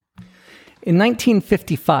In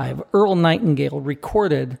 1955, Earl Nightingale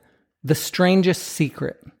recorded The Strangest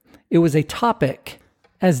Secret. It was a topic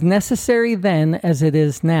as necessary then as it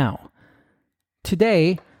is now.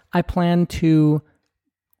 Today, I plan to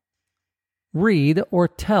read or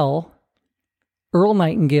tell Earl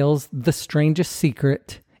Nightingale's The Strangest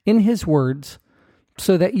Secret in his words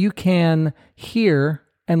so that you can hear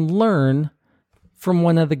and learn from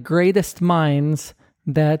one of the greatest minds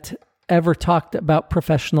that ever talked about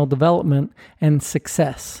professional development and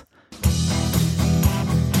success.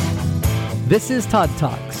 This is Todd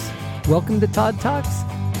Talks. Welcome to Todd Talks,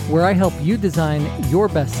 where I help you design your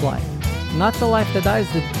best life. Not the life that I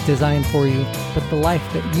designed for you, but the life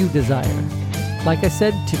that you desire. Like I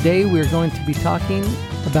said, today we're going to be talking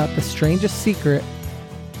about the strangest secret,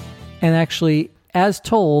 and actually, as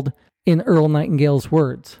told in Earl Nightingale's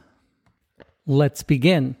words. Let's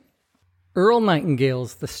begin. Earl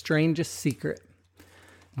Nightingale's The Strangest Secret.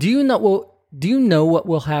 Do you know what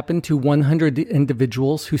will happen to 100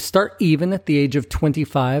 individuals who start even at the age of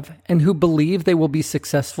 25 and who believe they will be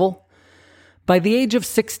successful? By the age of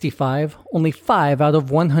 65, only 5 out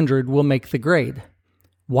of 100 will make the grade.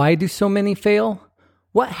 Why do so many fail?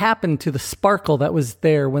 What happened to the sparkle that was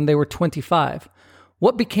there when they were 25?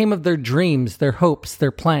 What became of their dreams, their hopes, their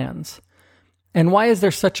plans? And why is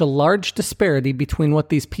there such a large disparity between what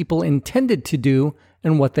these people intended to do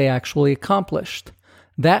and what they actually accomplished?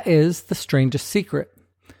 That is the strangest secret.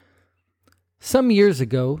 Some years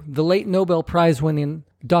ago, the late Nobel Prize-winning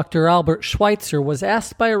Dr. Albert Schweitzer was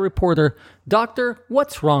asked by a reporter, "Doctor,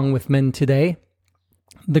 what's wrong with men today?"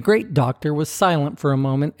 The great doctor was silent for a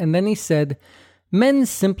moment, and then he said, "Men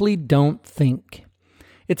simply don't think."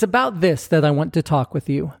 It's about this that I want to talk with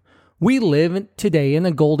you. We live today in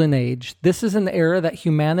a golden age. This is an era that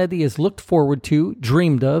humanity has looked forward to,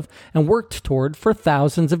 dreamed of, and worked toward for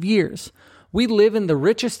thousands of years. We live in the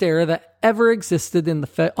richest era that ever existed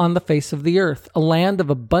on the face of the earth, a land of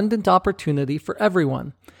abundant opportunity for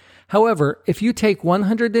everyone. However, if you take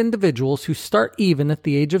 100 individuals who start even at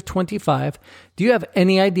the age of 25, do you have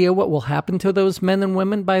any idea what will happen to those men and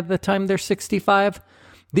women by the time they're 65?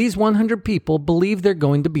 These 100 people believe they're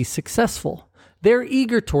going to be successful. They're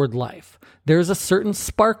eager toward life. There's a certain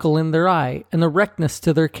sparkle in their eye, an erectness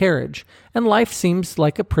to their carriage, and life seems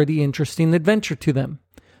like a pretty interesting adventure to them.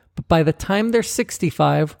 But by the time they're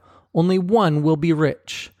 65, only 1 will be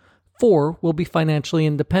rich, 4 will be financially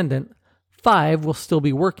independent, 5 will still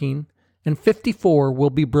be working, and 54 will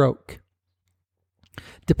be broke,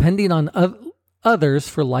 depending on others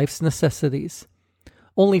for life's necessities.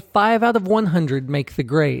 Only 5 out of 100 make the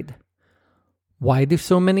grade. Why do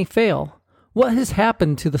so many fail? What has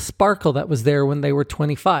happened to the sparkle that was there when they were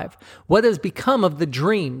 25? What has become of the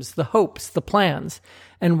dreams, the hopes, the plans?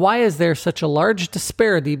 And why is there such a large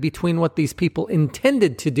disparity between what these people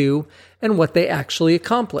intended to do and what they actually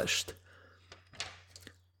accomplished?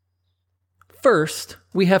 First,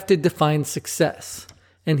 we have to define success.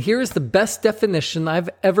 And here is the best definition I've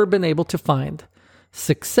ever been able to find.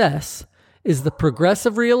 Success is the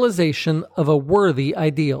progressive realization of a worthy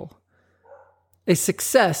ideal. A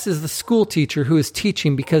success is the school teacher who is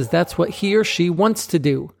teaching because that's what he or she wants to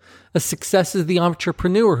do. A success is the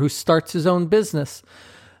entrepreneur who starts his own business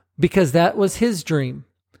because that was his dream.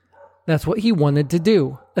 That's what he wanted to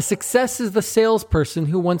do. A success is the salesperson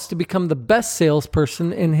who wants to become the best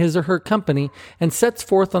salesperson in his or her company and sets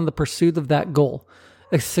forth on the pursuit of that goal.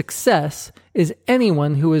 A success is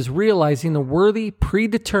anyone who is realizing a worthy,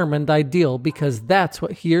 predetermined ideal because that's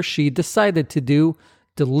what he or she decided to do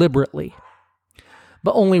deliberately.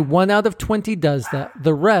 But only 1 out of 20 does that.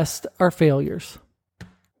 The rest are failures.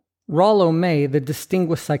 Rollo May, the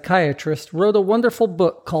distinguished psychiatrist, wrote a wonderful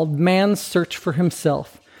book called Man's Search for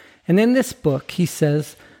Himself. And in this book, he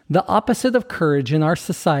says, the opposite of courage in our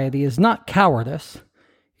society is not cowardice,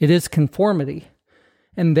 it is conformity.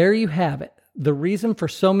 And there you have it, the reason for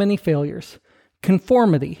so many failures.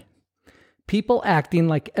 Conformity. People acting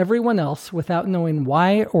like everyone else without knowing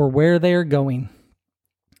why or where they are going.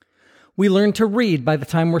 We learn to read by the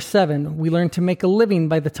time we're 7. We learn to make a living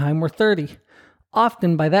by the time we're 30.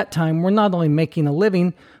 Often by that time, we're not only making a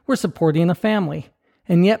living, we're supporting a family.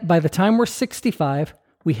 And yet by the time we're 65,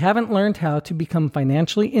 we haven't learned how to become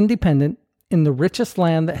financially independent in the richest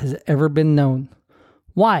land that has ever been known.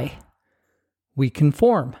 Why? We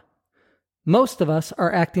conform. Most of us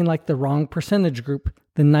are acting like the wrong percentage group,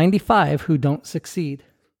 the 95 who don't succeed.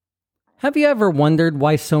 Have you ever wondered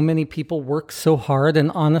why so many people work so hard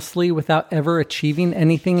and honestly without ever achieving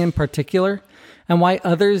anything in particular? And why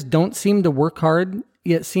others don't seem to work hard,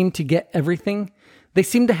 yet seem to get everything? They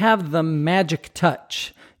seem to have the magic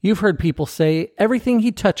touch. You've heard people say, everything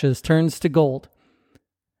he touches turns to gold.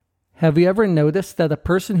 Have you ever noticed that a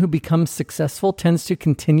person who becomes successful tends to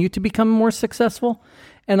continue to become more successful?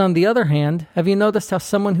 And on the other hand, have you noticed how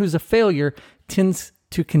someone who's a failure tends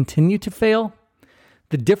to continue to fail?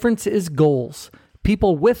 The difference is goals.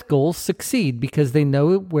 People with goals succeed because they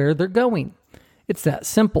know where they're going. It's that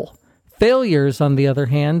simple. Failures, on the other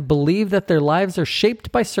hand, believe that their lives are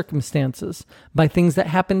shaped by circumstances, by things that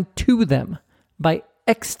happen to them, by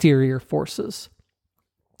exterior forces.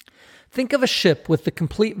 Think of a ship with the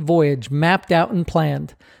complete voyage mapped out and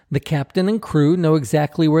planned. The captain and crew know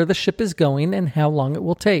exactly where the ship is going and how long it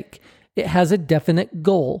will take. It has a definite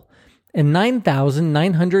goal. And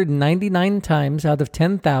 9,999 times out of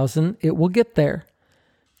 10,000, it will get there.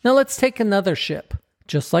 Now let's take another ship,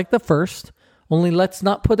 just like the first, only let's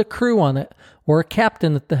not put a crew on it or a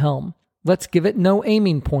captain at the helm. Let's give it no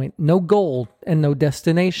aiming point, no goal, and no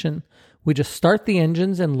destination. We just start the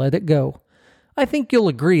engines and let it go. I think you'll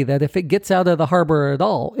agree that if it gets out of the harbor at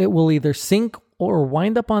all, it will either sink or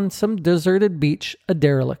wind up on some deserted beach, a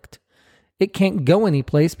derelict. It can't go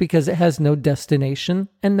anyplace because it has no destination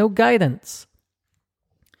and no guidance.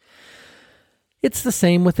 It's the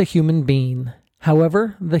same with a human being.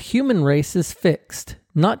 However, the human race is fixed,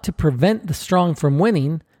 not to prevent the strong from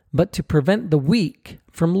winning, but to prevent the weak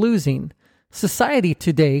from losing. Society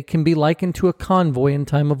today can be likened to a convoy in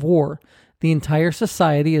time of war. The entire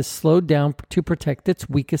society is slowed down to protect its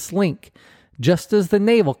weakest link, just as the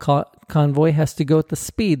naval convoy has to go at the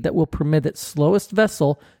speed that will permit its slowest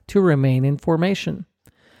vessel to remain in formation.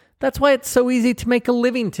 That's why it's so easy to make a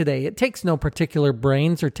living today. It takes no particular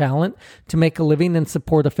brains or talent to make a living and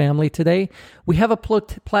support a family today. We have a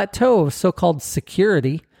plateau of so-called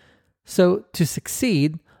security. So to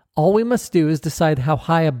succeed, all we must do is decide how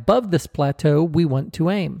high above this plateau we want to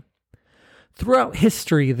aim. Throughout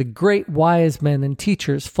history, the great wise men and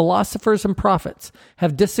teachers, philosophers and prophets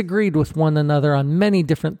have disagreed with one another on many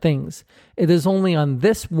different things. It is only on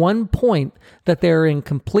this one point that they are in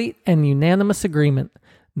complete and unanimous agreement.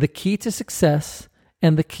 The key to success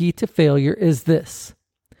and the key to failure is this: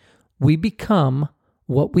 we become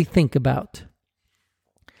what we think about.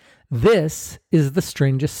 This is the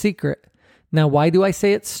strangest secret. Now, why do I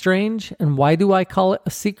say it's strange and why do I call it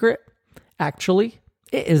a secret? Actually,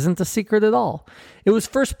 it isn't a secret at all. It was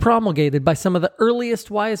first promulgated by some of the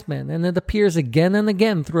earliest wise men, and it appears again and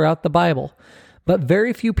again throughout the Bible. But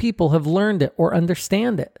very few people have learned it or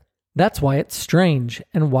understand it. That's why it's strange,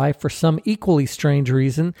 and why, for some equally strange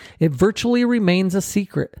reason, it virtually remains a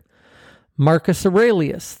secret. Marcus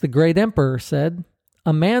Aurelius, the great emperor, said,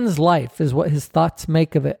 "A man's life is what his thoughts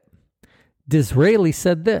make of it." Disraeli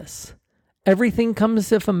said this: "Everything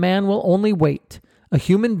comes if a man will only wait. A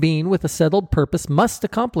human being with a settled purpose must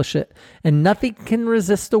accomplish it, and nothing can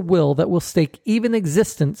resist a will that will stake even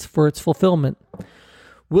existence for its fulfillment."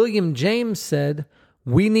 William James said,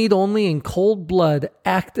 "We need only in cold blood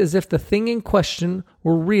act as if the thing in question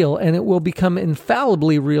were real, and it will become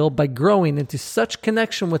infallibly real by growing into such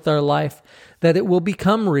connection with our life that it will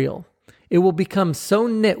become real. It will become so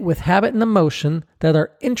knit with habit and emotion that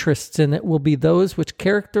our interests in it will be those which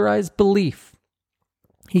characterize belief."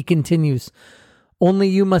 He continues, "Only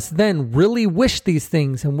you must then really wish these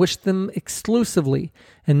things and wish them exclusively,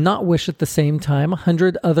 and not wish at the same time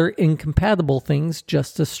 100 other incompatible things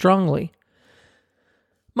just as strongly."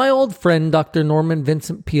 My old friend Dr. Norman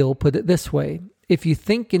Vincent Peale put it this way: if you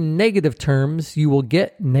think in negative terms, you will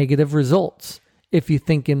get negative results. If you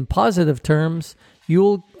think in positive terms, you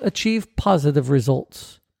will achieve positive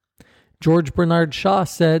results. George Bernard Shaw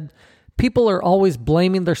said, "People are always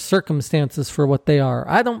blaming their circumstances for what they are.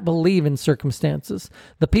 I don't believe in circumstances.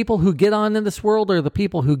 The people who get on in this world are the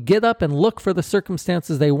people who get up and look for the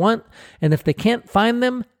circumstances they want, and if they can't find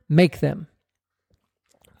them, make them."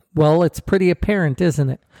 Well, it's pretty apparent, isn't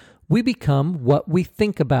it? We become what we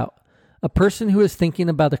think about. A person who is thinking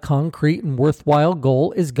about a concrete and worthwhile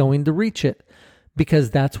goal is going to reach it,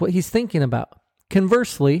 because that's what he's thinking about.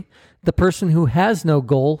 Conversely, the person who has no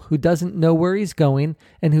goal, who doesn't know where he's going,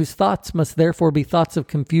 and whose thoughts must therefore be thoughts of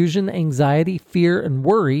confusion, anxiety, fear, and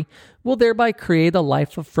worry, will thereby create a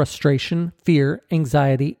life of frustration, fear,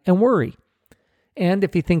 anxiety, and worry. And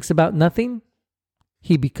if he thinks about nothing,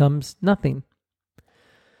 he becomes nothing.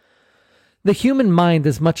 The human mind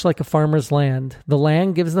is much like a farmer's land. The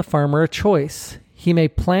land gives the farmer a choice. He may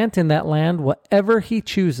plant in that land whatever he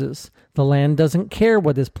chooses. The land doesn't care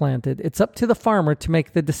what is planted. It's up to the farmer to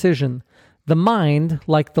make the decision. The mind,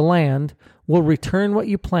 like the land, will return what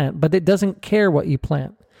you plant, but it doesn't care what you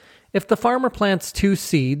plant. If the farmer plants 2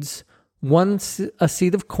 seeds, one a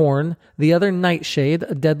seed of corn, the other nightshade,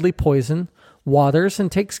 a deadly poison, waters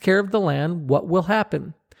and takes care of the land, what will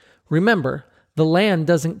happen? Remember, the land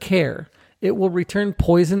doesn't care. it will return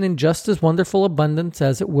poison in just as wonderful abundance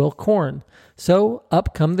as it will corn. So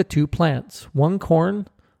up come the two plants, one corn,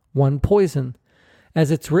 one poison. As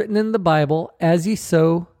it's written in the Bible, as ye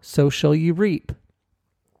sow, so shall ye reap.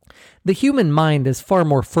 The human mind is far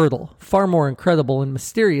more fertile, far more incredible and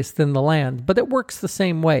mysterious than the land, but it works the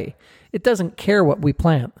same way. It doesn't care what we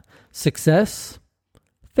plant. Success,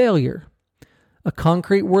 failure. A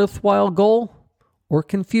concrete worthwhile goal, or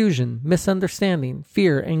confusion, misunderstanding,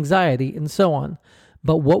 fear, anxiety, and so on.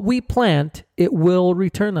 But what we plant, it will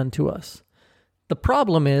return unto us. The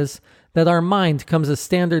problem is that our mind comes as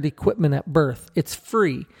standard equipment at birth. It's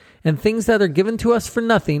free, and things that are given to us for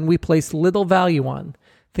nothing, we place little value on.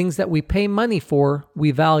 Things that we pay money for,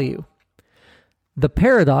 we value. The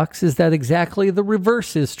paradox is that exactly the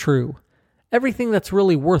reverse is true. Everything that's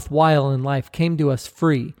really worthwhile in life came to us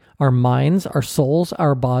free. Our minds, our souls,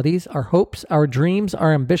 our bodies, our hopes, our dreams,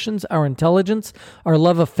 our ambitions, our intelligence, our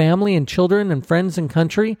love of family and children and friends and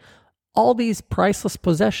country, all these priceless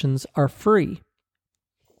possessions are free.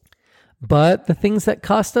 But the things that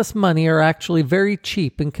cost us money are actually very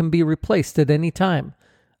cheap and can be replaced at any time.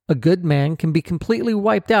 A good man can be completely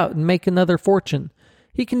wiped out and make another fortune.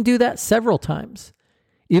 He can do that several times.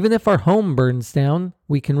 Even if our home burns down,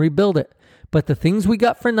 we can rebuild it. But the things we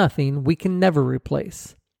got for nothing, we can never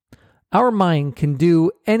replace. Our mind can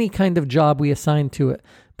do any kind of job we assign to it,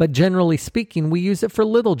 but generally speaking, we use it for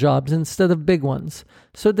little jobs instead of big ones.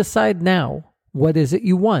 So decide now, what is it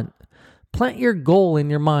you want? Plant your goal in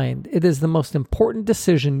your mind. It is the most important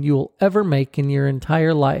decision you will ever make in your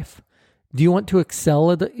entire life. Do you want to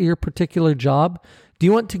excel at your particular job? Do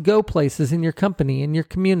you want to go places in your company, in your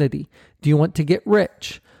community? Do you want to get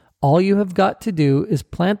rich? All you have got to do is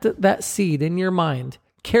plant that seed in your mind,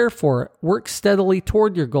 care for it, work steadily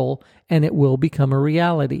toward your goal, and it will become a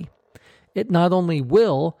reality. It not only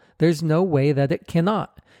will, there's no way that it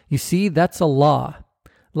cannot. You see, that's a law.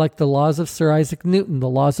 Like the laws of Sir Isaac Newton, the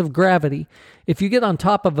laws of gravity. If you get on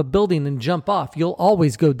top of a building and jump off, you'll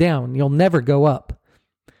always go down. You'll never go up.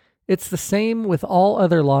 It's the same with all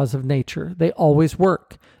other laws of nature. They always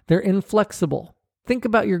work. They're inflexible. Think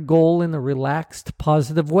about your goal in a relaxed,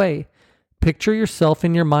 positive way. Picture yourself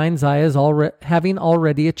in your mind's eye as having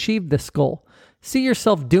already achieved this goal. See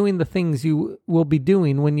yourself doing the things you will be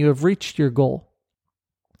doing when you have reached your goal.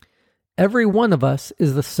 Every one of us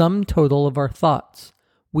is the sum total of our thoughts.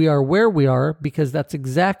 We are where we are because that's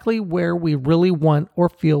exactly where we really want or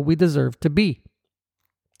feel we deserve to be,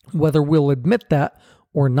 whether we'll admit that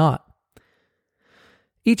or not.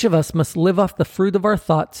 Each of us must live off the fruit of our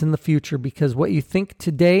thoughts in the future because what you think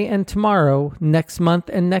today and tomorrow, next month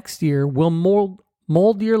and next year will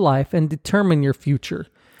mold your life and determine your future.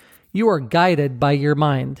 You are guided by your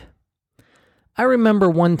mind. I remember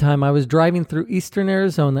one time I was driving through eastern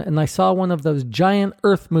Arizona and I saw one of those giant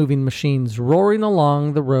earth-moving machines roaring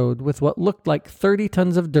along the road with what looked like 30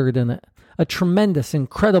 tons of dirt in it. A tremendous,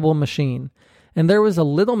 incredible machine. And there was a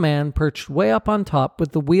little man perched way up on top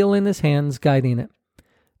with the wheel in his hands guiding it.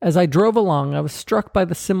 As I drove along, I was struck by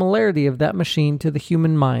the similarity of that machine to the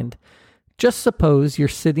human mind. Just suppose you're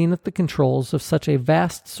sitting at the controls of such a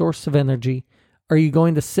vast source of energy. Are you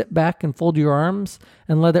going to sit back and fold your arms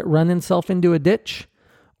and let it run itself into a ditch?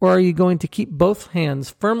 Or are you going to keep both hands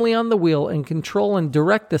firmly on the wheel and control and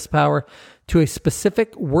direct this power to a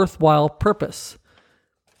specific worthwhile purpose?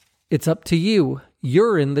 It's up to you.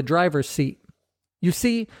 You're in the driver's seat. You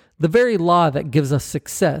see, the very law that gives us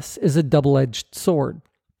success is a double-edged sword.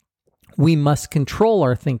 We must control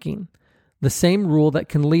our thinking. The same rule that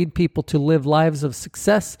can lead people to live lives of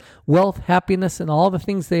success, wealth, happiness, and all the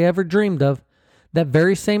things they ever dreamed of, that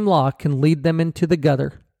very same law can lead them into the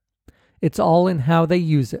gutter. It's all in how they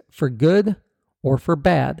use it, for good or for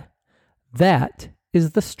bad. That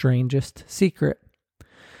is the strangest secret.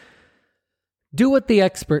 Do what the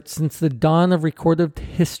experts since the dawn of recorded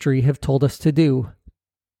history have told us to do.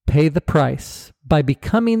 Pay the price by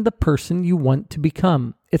becoming the person you want to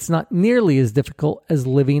become. It's not nearly as difficult as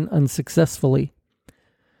living unsuccessfully.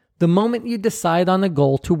 The moment you decide on a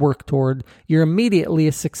goal to work toward, you're immediately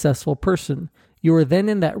a successful person. You are then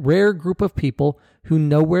in that rare group of people who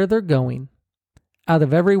know where they're going. Out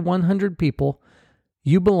of every 100 people,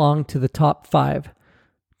 you belong to the top 5.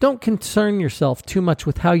 Don't concern yourself too much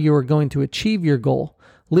with how you are going to achieve your goal.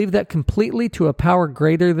 Leave that completely to a power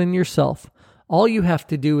greater than yourself. All you have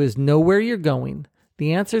to do is know where you're going.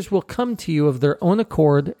 The answers will come to you of their own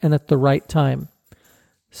accord and at the right time.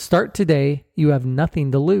 Start today. You have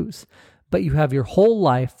nothing to lose, but you have your whole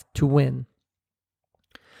life to win.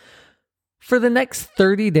 For the next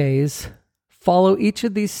 30 days, follow each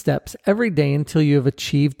of these steps every day until you have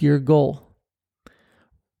achieved your goal.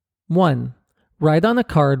 1. Write on a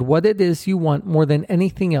card what it is you want more than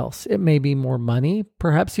anything else. It may be more money.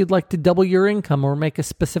 Perhaps you'd like to double your income or make a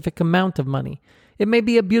specific amount of money. It may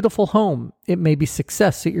be a beautiful home. It may be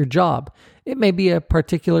success at your job. It may be a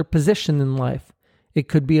particular position in life. It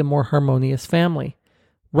could be a more harmonious family.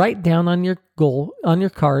 Write down on your goal, on your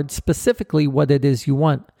card, specifically what it is you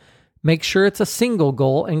want. Make sure it's a single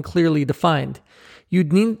goal and clearly defined. You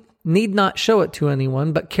need not show it to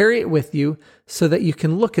anyone, but carry it with you so that you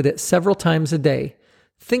can look at it several times a day.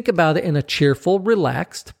 Think about it in a cheerful,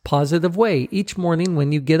 relaxed, positive way each morning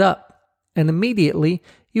when you get up. And immediately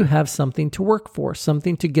you have something to work for,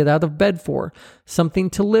 something to get out of bed for, something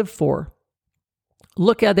to live for.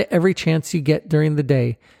 Look at it every chance you get during the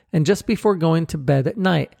day and just before going to bed at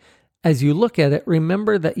night. As you look at it,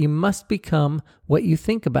 remember that you must become what you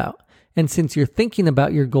think about. And since you're thinking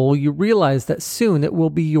about your goal, you realize that soon it will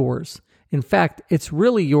be yours. In fact, it's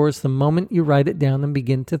really yours the moment you write it down and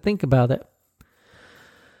begin to think about it.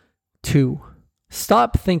 2.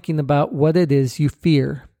 Stop thinking about what it is you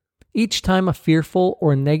fear. Each time a fearful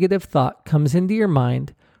or negative thought comes into your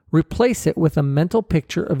mind, replace it with a mental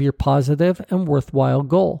picture of your positive and worthwhile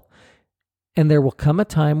goal. And there will come a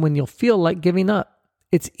time when you'll feel like giving up.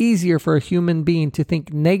 It's easier for a human being to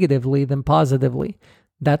think negatively than positively.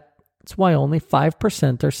 That's why only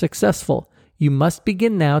 5% are successful. You must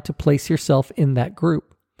begin now to place yourself in that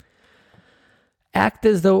group. Act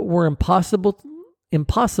as though it were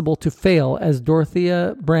impossible to fail, as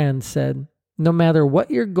Dorothea Brande said. No matter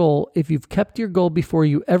what your goal, if you've kept your goal before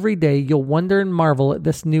you every day, you'll wonder and marvel at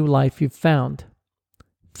this new life you've found.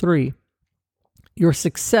 3. Your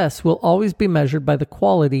success will always be measured by the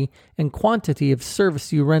quality and quantity of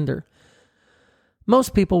service you render.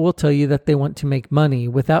 Most people will tell you that they want to make money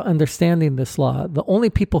without understanding this law. The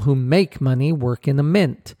only people who make money work in a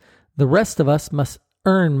mint. The rest of us must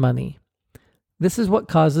earn money. This is what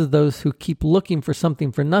causes those who keep looking for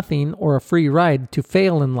something for nothing or a free ride to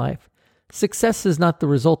fail in life. Success is not the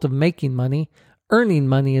result of making money. Earning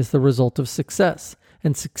money is the result of success,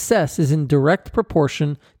 and success is in direct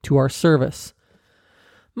proportion to our service.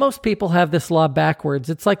 Most people have this law backwards.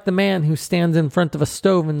 It's like the man who stands in front of a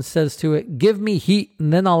stove and says to it, "Give me heat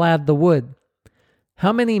and then I'll add the wood."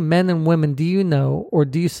 How many men and women do you know, or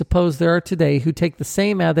do you suppose there are today, who take the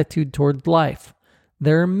same attitude toward life?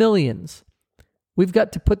 There are millions. We've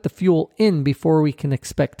got to put the fuel in before we can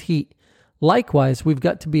expect heat. Likewise, we've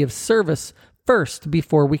got to be of service first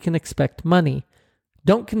before we can expect money.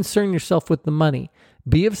 Don't concern yourself with the money.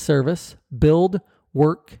 Be of service, build,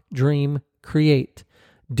 work, dream, create.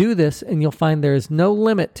 Do this and you'll find there is no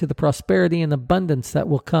limit to the prosperity and abundance that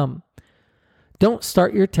will come. Don't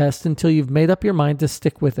start your test until you've made up your mind to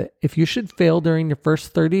stick with it. If you should fail during your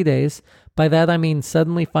first 30 days, by that I mean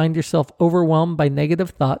suddenly find yourself overwhelmed by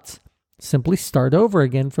negative thoughts, simply start over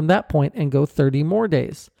again from that point and go 30 more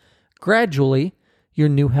days. Gradually, your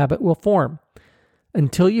new habit will form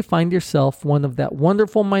until you find yourself one of that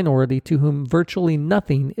wonderful minority to whom virtually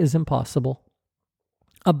nothing is impossible.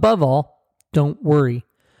 Above all, don't worry.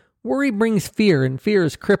 Worry brings fear, and fear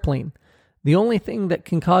is crippling. The only thing that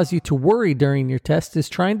can cause you to worry during your test is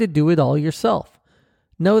trying to do it all yourself.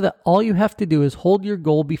 Know that all you have to do is hold your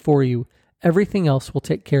goal before you. Everything else will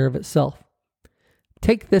take care of itself.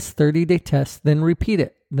 Take this 30-day test, then repeat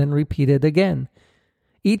it again.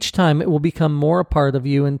 Each time it will become more a part of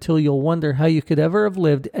you until you'll wonder how you could ever have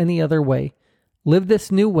lived any other way. Live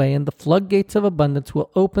this new way and the floodgates of abundance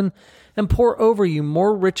will open and pour over you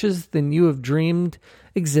more riches than you have dreamed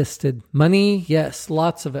existed. Money, yes,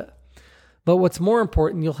 lots of it. But what's more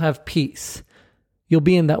important, you'll have peace. You'll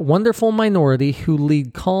be in that wonderful minority who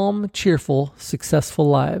lead calm, cheerful, successful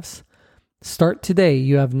lives. Start today.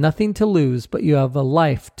 You have nothing to lose, but you have a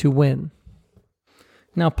life to win.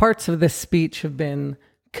 Now, parts of this speech have been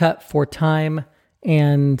cut for time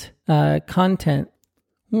and content.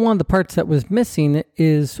 One of the parts that was missing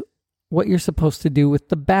is what you're supposed to do with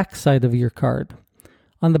the back side of your card.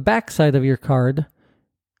 On the back side of your card,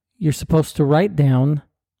 you're supposed to write down,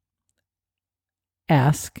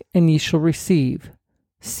 ask and ye shall receive,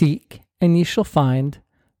 seek and ye shall find,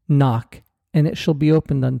 knock and it shall be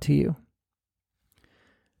opened unto you.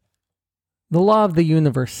 The law of the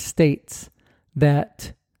universe states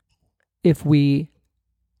that if we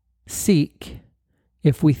seek,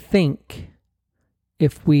 if we think,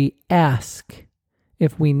 if we ask,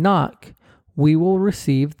 if we knock, we will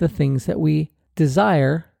receive the things that we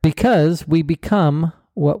desire because we become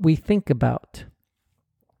what we think about.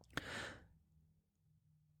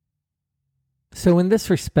 So in this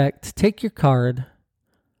respect, take your card,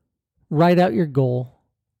 write out your goal.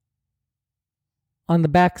 On the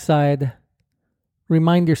backside,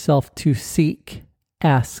 remind yourself to seek,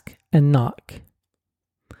 ask, and knock.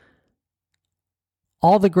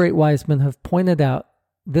 All the great wise men have pointed out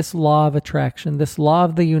this law of attraction, this law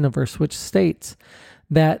of the universe, which states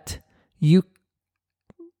that you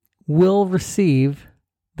will receive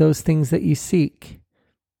those things that you seek.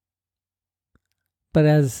 But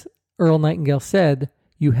as Earl Nightingale said,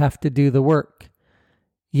 you have to do the work.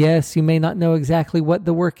 Yes, you may not know exactly what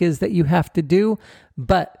the work is that you have to do,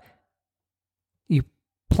 but you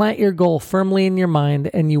plant your goal firmly in your mind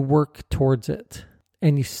and you work towards it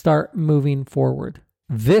and you start moving forward.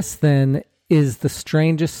 This then is the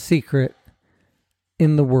strangest secret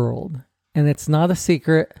in the world. And it's not a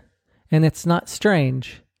secret and it's not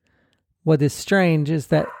strange. What is strange is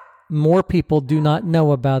that more people do not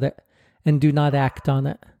know about it and do not act on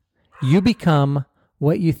it. You become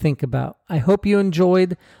what you think about. I hope you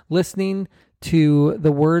enjoyed listening to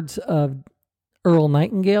the words of Earl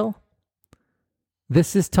Nightingale.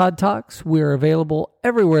 This is Todd Talks. We're available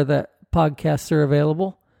everywhere that podcasts are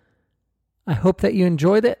available. I hope that you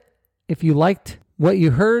enjoyed it. If you liked what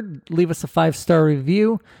you heard, leave us a 5-star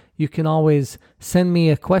review. You can always send me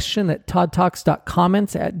a question at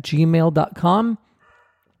toddtalks.comments@gmail.com.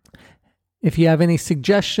 If you have any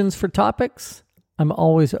suggestions for topics, I'm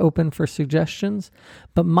always open for suggestions.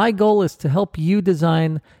 But my goal is to help you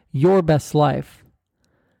design your best life.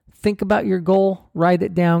 Think about your goal, write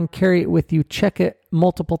it down, carry it with you, check it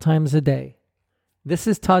multiple times a day. This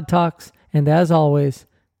is Todd Talks, and as always,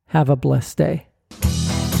 have a blessed day.